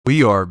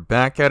We are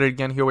back at it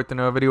again here with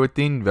another video with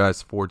the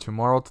Invest for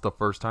Tomorrow. To the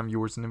first time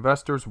viewers and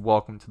investors,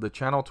 welcome to the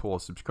channel. To all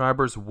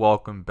subscribers,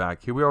 welcome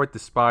back. Here we are with the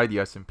SPY, the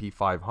S&P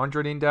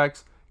 500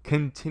 index,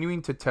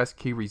 continuing to test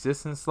key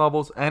resistance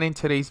levels, and in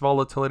today's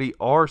volatility,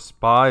 our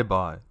SPY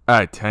buy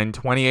at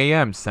 10:20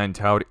 a.m.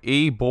 sent out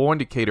a bull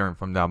indicator, and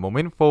from that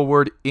moment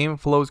forward,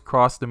 inflows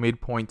crossed the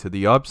midpoint to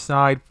the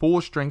upside,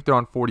 full strength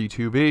on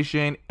 42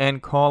 vision,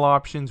 and call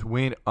options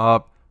went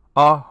up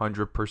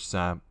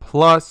 100%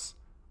 plus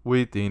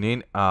within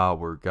an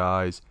hour,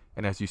 guys.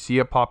 And as you see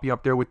it popping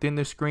up there within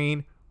the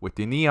screen,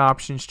 within the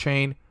options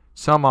chain,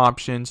 some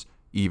options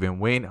even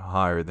went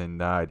higher than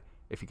that.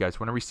 If you guys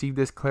want to receive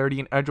this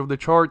clarity and edge of the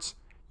charts,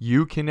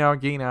 you can now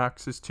gain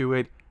access to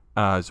it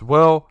as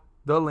well.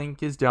 The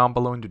link is down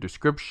below in the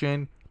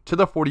description to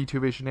the 42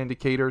 vision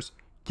indicators,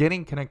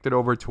 getting connected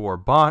over to our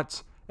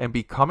bots, and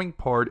becoming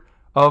part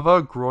of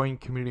a growing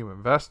community of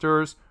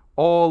investors,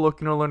 all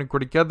looking to learn and grow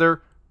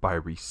together by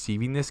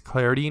receiving this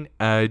clarity and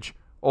edge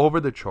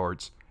over the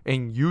charts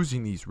and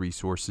using these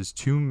resources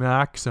to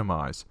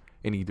maximize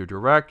in either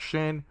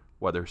direction,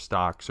 whether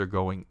stocks are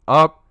going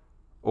up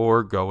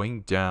or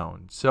going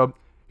down. So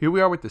here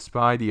we are with the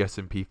SPY, the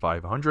S&P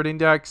 500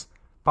 index,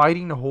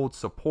 fighting to hold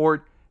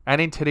support.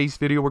 And in today's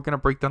video, we're going to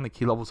break down the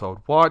key levels I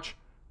would watch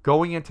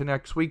going into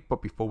next week.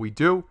 But before we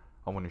do,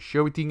 I want to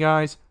share with you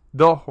guys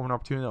the home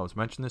opportunity that was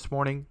mentioned this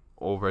morning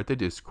over at the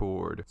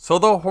Discord. So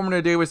the home run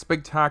today was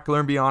spectacular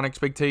and beyond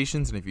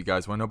expectations, and if you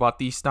guys want to know about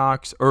these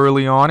stocks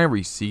early on and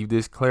receive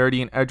this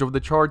clarity and edge of the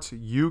charts,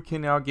 you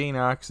can now gain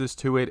access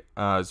to it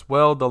as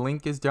well. The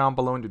link is down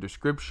below in the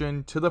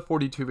description to the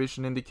 42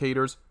 vision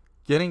indicators,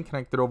 getting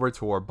connected over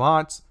to our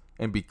bots,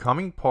 and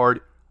becoming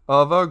part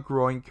of a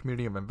growing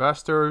community of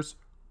investors,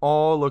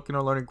 all looking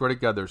to learn and grow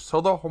together. So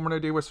the home run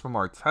today was from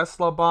our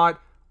Tesla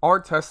bot. Our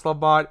Tesla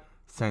bot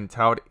sent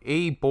out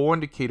a bull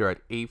indicator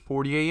at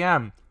 8:40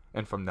 a.m.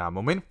 And from that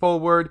moment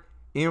forward,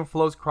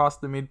 inflows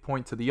crossed the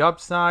midpoint to the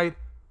upside,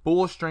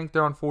 full strength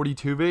there on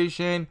 42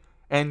 vision,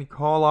 and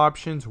call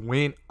options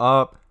went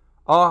up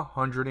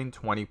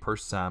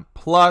 120%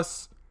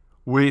 plus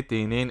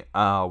within an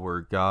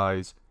hour,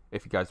 guys.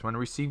 If you guys want to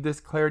receive this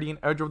clarity and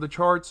edge of the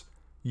charts,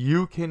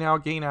 you can now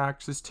gain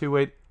access to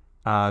it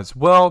as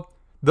well.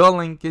 The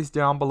link is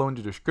down below in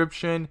the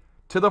description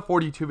to the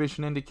 42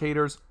 vision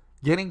indicators,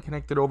 getting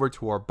connected over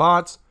to our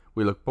bots.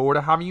 We look forward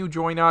to having you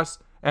join us,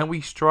 and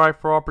we strive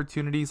for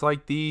opportunities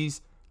like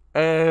these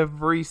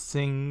every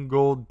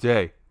single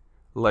day.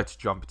 Let's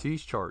jump to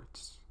these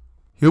charts.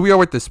 Here we are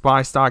with the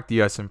SPY stock,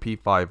 the S&P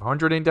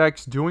 500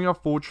 index, doing a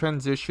full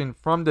transition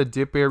from the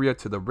dip area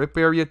to the rip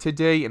area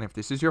today. And if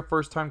this is your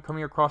first time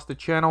coming across the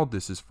channel,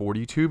 this is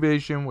 42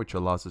 vision, which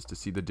allows us to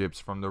see the dips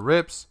from the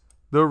rips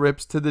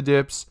to the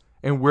dips,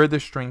 and where the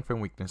strength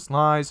and weakness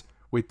lies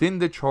within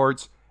the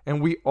charts.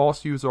 And we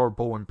also use our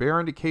bull and bear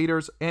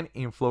indicators and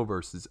inflow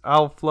versus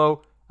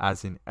outflow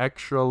as an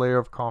extra layer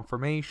of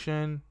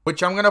confirmation,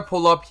 which I'm going to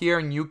pull up here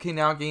and you can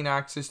now gain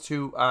access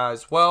to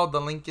as well. The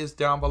link is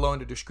down below in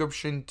the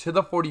description to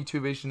the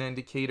 42 vision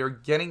indicator,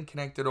 getting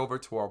connected over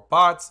to our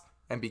bots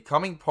and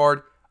becoming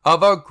part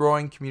of a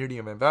growing community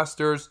of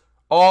investors,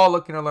 all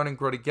looking to learn and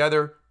grow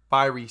together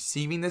by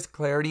receiving this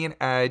clarity and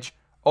edge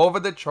over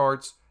the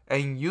charts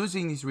and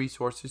using these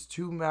resources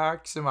to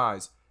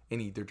maximize in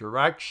either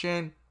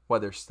direction,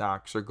 whether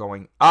stocks are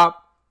going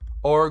up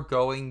or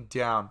going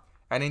down.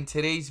 And in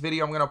today's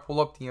video, I'm going to pull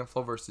up the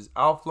inflow versus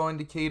outflow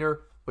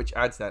indicator, which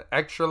adds that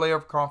extra layer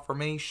of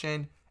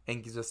confirmation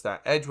and gives us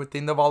that edge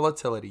within the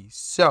volatility.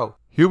 So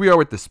here we are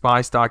with the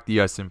SPY stock, the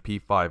S&P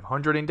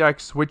 500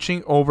 index,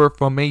 switching over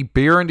from a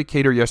bear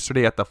indicator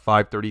yesterday at the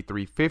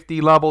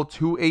 533.50 level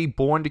to a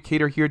bull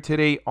indicator here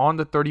today on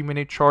the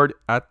 30-minute chart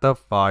at the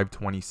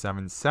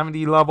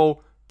 527.70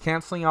 level,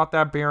 canceling out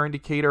that bear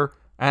indicator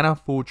and a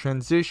full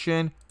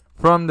transition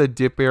from the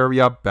dip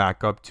area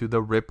back up to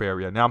the rip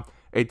area. Now,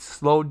 it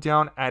slowed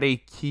down at a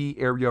key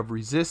area of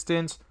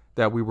resistance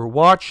that we were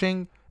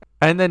watching.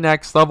 And the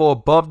next level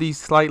above these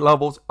slight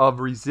levels of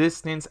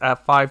resistance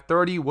at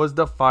 530 was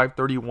the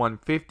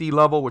 531.50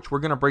 level, which we're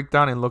going to break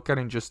down and look at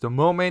in just a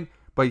moment.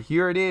 But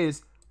here it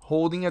is,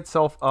 holding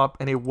itself up,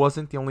 and it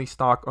wasn't the only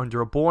stock under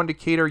a bull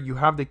indicator. You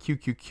have the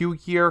QQQ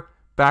here,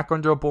 back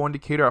under a bull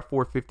indicator at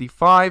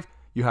 455.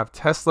 You have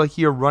Tesla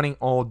here running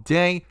all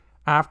day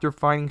after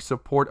finding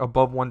support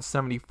above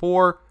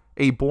 174.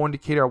 A bull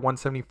indicator at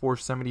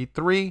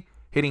 174.73,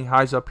 hitting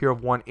highs up here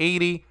of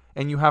 180,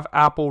 and you have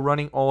Apple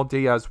running all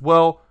day as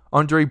well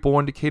under a bull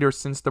indicator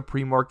since the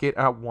pre-market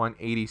at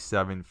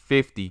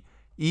 187.50.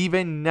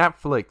 Even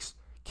Netflix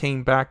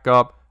came back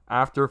up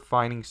after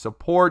finding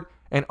support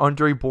and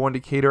under a bull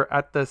indicator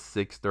at the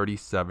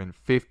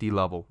 637.50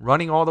 level,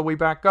 running all the way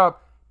back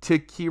up to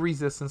key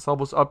resistance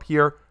levels up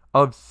here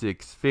of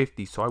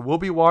 650. So I will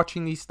be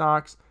watching these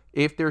stocks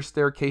if their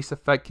staircase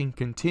effect can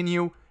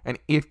continue, and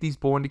if these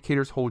bull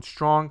indicators hold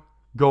strong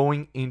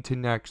going into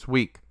next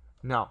week.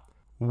 Now,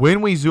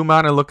 when we zoom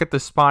out and look at the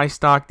SPY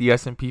stock, the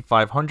S&P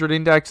 500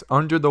 index,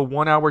 under the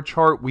 1 hour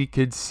chart, we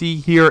could see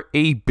here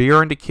a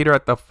bear indicator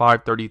at the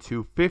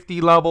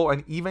 532.50 level.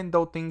 And even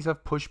though things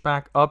have pushed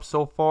back up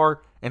so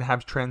far and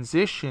have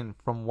transitioned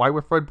from white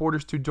with red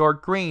borders to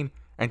dark green,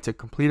 and to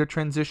complete a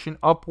transition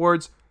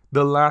upwards,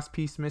 the last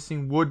piece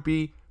missing would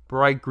be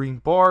bright green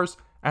bars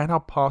and a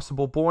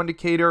possible bull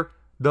indicator.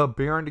 The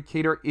bear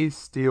indicator is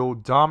still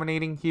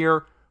dominating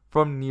here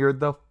from near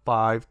the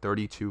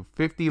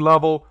 532.50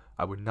 level.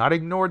 I would not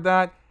ignore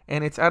that,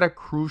 and it's at a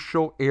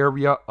crucial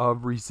area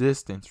of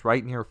resistance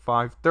right near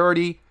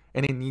 530,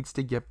 and it needs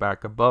to get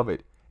back above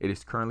it. It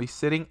is currently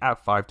sitting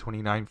at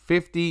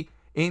 529.50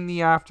 in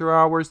the after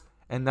hours,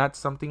 and that's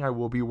something I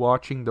will be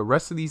watching the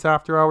rest of these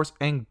after hours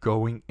and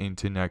going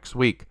into next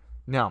week.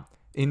 Now,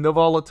 in the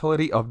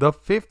volatility of the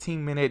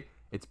 15-minute,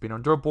 it's been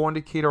under a bull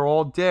indicator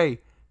all day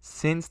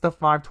since the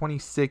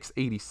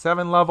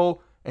 526.87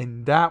 level,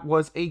 and that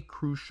was a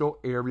crucial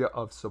area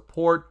of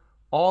support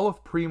all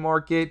of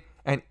pre-market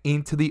and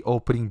into the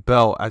opening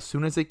bell. As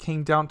soon as it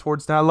came down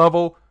towards that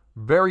level,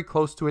 very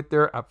close to it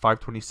there at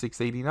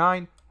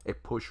 526.89,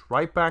 it pushed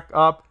right back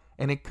up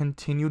and it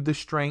continued the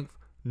strength.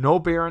 No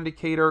bear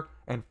indicator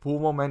and full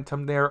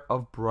momentum there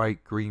of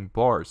bright green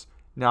bars.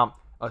 Now,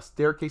 a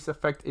staircase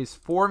effect is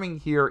forming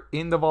here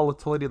in the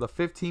volatility of the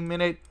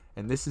 15-minute,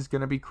 and this is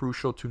going to be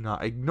crucial to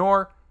not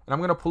ignore. And I'm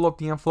going to pull up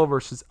the inflow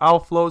versus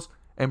outflows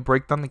and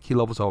break down the key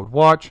levels I would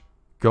watch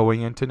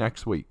going into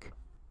next week.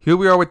 Here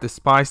we are with the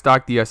SPY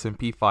stock, the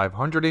SP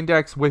 500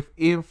 index, with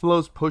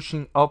inflows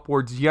pushing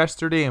upwards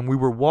yesterday, and we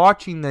were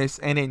watching this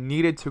and it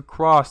needed to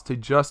cross to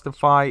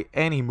justify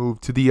any move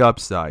to the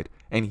upside.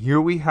 And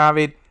here we have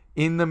it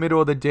in the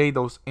middle of the day.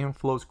 Those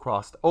inflows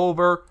crossed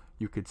over.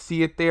 You could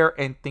see it there,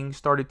 and things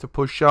started to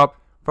push up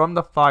from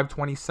the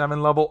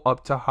 527 level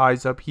up to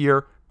highs up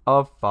here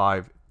of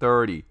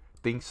 530.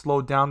 Things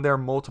slowed down there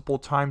multiple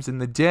times in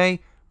the day.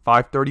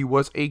 530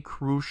 was a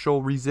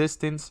crucial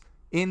resistance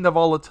in the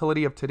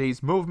volatility of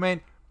today's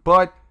movement,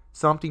 but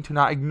something to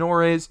not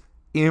ignore is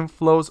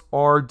inflows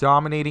are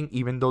dominating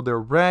even though they're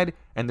red,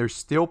 and they're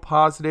still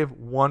positive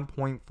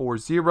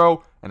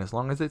 1.40, and as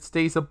long as it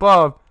stays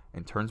above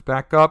and turns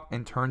back up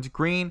and turns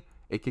green,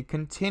 it could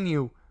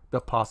continue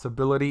the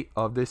possibility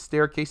of this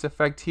staircase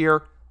effect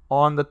here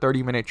on the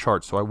 30-minute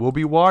chart. So I will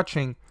be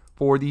watching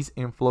for these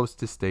inflows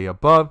to stay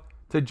above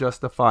to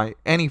justify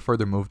any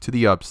further move to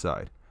the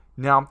upside.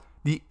 Now,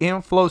 the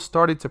inflows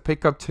started to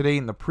pick up today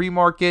in the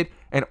pre-market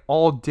and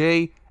all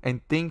day,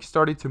 and things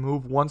started to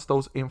move once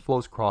those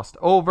inflows crossed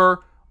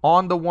over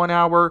on the 1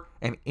 hour,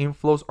 and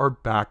inflows are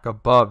back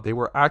above. They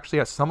were actually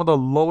at some of the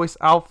lowest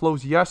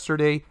outflows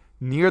yesterday,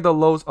 near the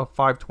lows of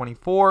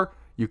 524.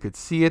 You could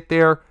see it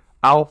there,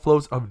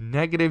 outflows of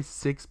negative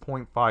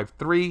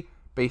 6.53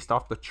 based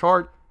off the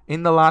chart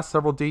in the last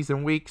several days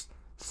and weeks,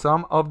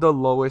 some of the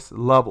lowest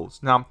levels.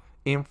 Now,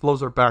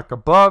 inflows are back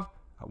above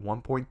at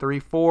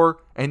 1.34,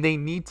 and they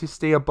need to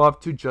stay above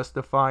to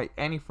justify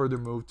any further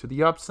move to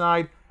the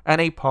upside and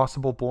a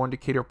possible bull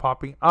indicator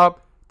popping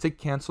up to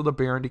cancel the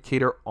bear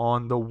indicator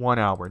on the 1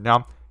 hour.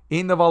 Now,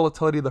 in the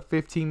volatility of the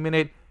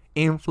 15-minute,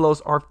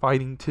 inflows are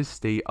fighting to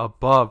stay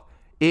above.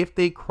 If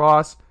they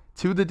cross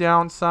to the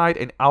downside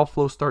and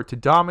outflows start to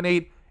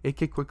dominate, it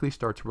can quickly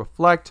start to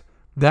reflect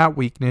that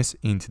weakness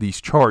into these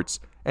charts.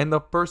 And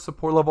the first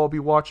support level I'll be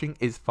watching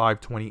is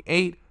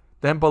 528.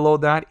 Then below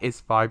that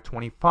is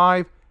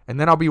 525. And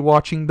then I'll be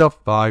watching the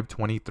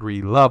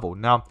 523 level.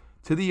 Now,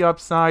 to the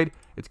upside,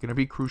 it's going to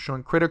be crucial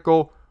and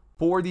critical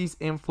for these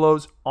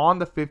inflows on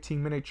the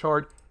 15-minute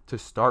chart to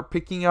start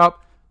picking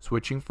up,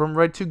 switching from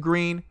red to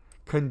green,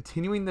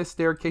 continuing the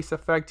staircase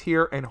effect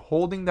here and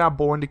holding that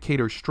bull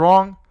indicator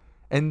strong,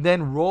 and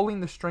then rolling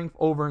the strength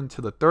over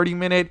into the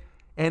 30-minute.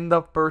 And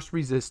the first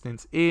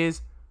resistance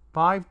is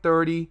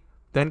 530,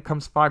 then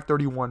comes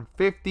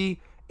 531.50,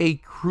 a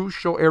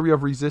crucial area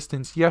of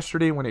resistance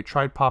yesterday when it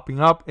tried popping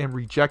up and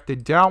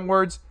rejected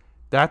downwards.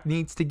 That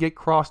needs to get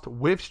crossed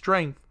with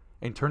strength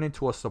and turn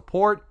into a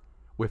support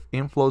with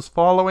inflows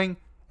following,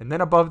 and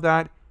then above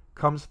that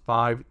comes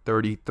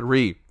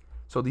 533.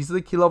 So these are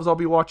the key levels I'll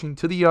be watching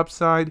to the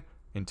upside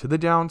and to the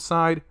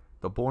downside.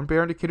 The bull and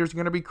bear indicators are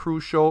going to be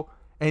crucial,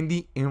 and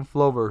the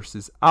inflow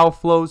versus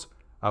outflows,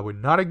 I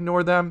would not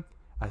ignore them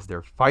as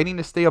they're fighting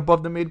to stay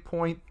above the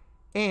midpoint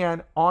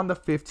and on the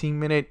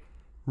 15-minute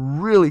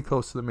really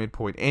close to the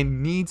midpoint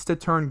and needs to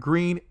turn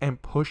green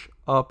and push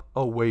up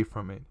away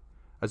from it.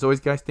 As always,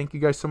 guys, thank you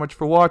guys so much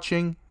for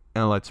watching,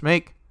 and let's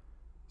make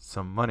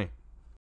some money.